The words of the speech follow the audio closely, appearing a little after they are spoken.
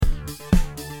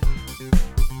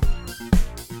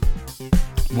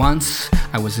Once,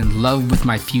 I was in love with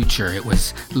my future. It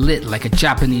was lit like a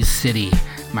Japanese city.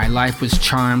 My life was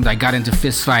charmed. I got into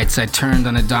fistfights. I turned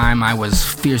on a dime. I was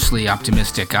fiercely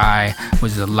optimistic. I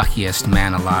was the luckiest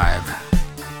man alive.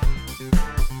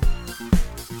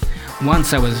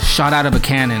 Once I was shot out of a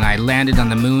cannon. I landed on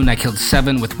the moon. I killed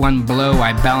 7 with one blow.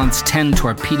 I balanced 10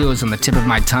 torpedoes on the tip of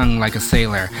my tongue like a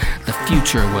sailor. The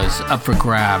future was up for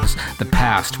grabs. The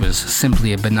past was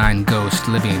simply a benign ghost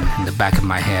living in the back of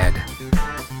my head.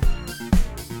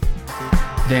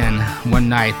 Then, one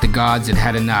night, the gods had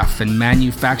had enough and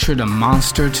manufactured a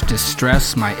monster to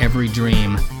distress my every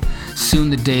dream. Soon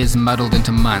the days muddled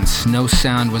into months. No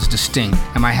sound was distinct.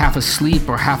 Am I half asleep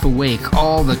or half awake?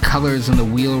 All the colors on the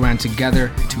wheel ran together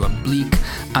to a bleak,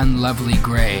 unlovely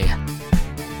gray.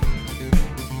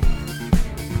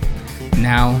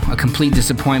 Now, a complete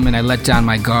disappointment, I let down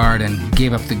my guard and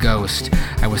gave up the ghost.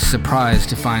 I was surprised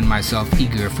to find myself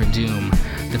eager for doom.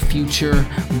 The future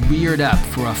reared up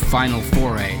for a final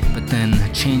foray, but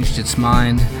then changed its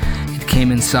mind. It came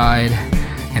inside,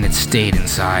 and it stayed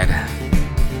inside.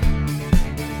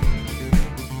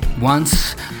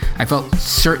 Once, I felt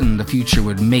certain the future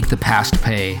would make the past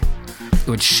pay. It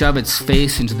would shove its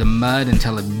face into the mud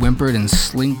until it whimpered and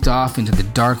slinked off into the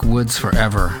dark woods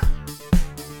forever.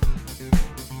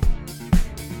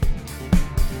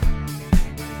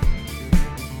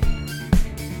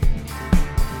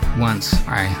 Once,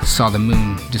 I saw the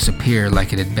moon disappear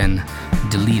like it had been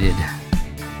deleted.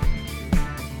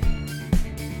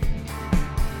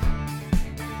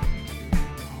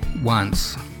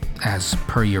 Once, as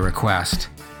per your request,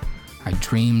 I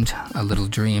dreamed a little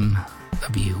dream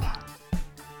of you.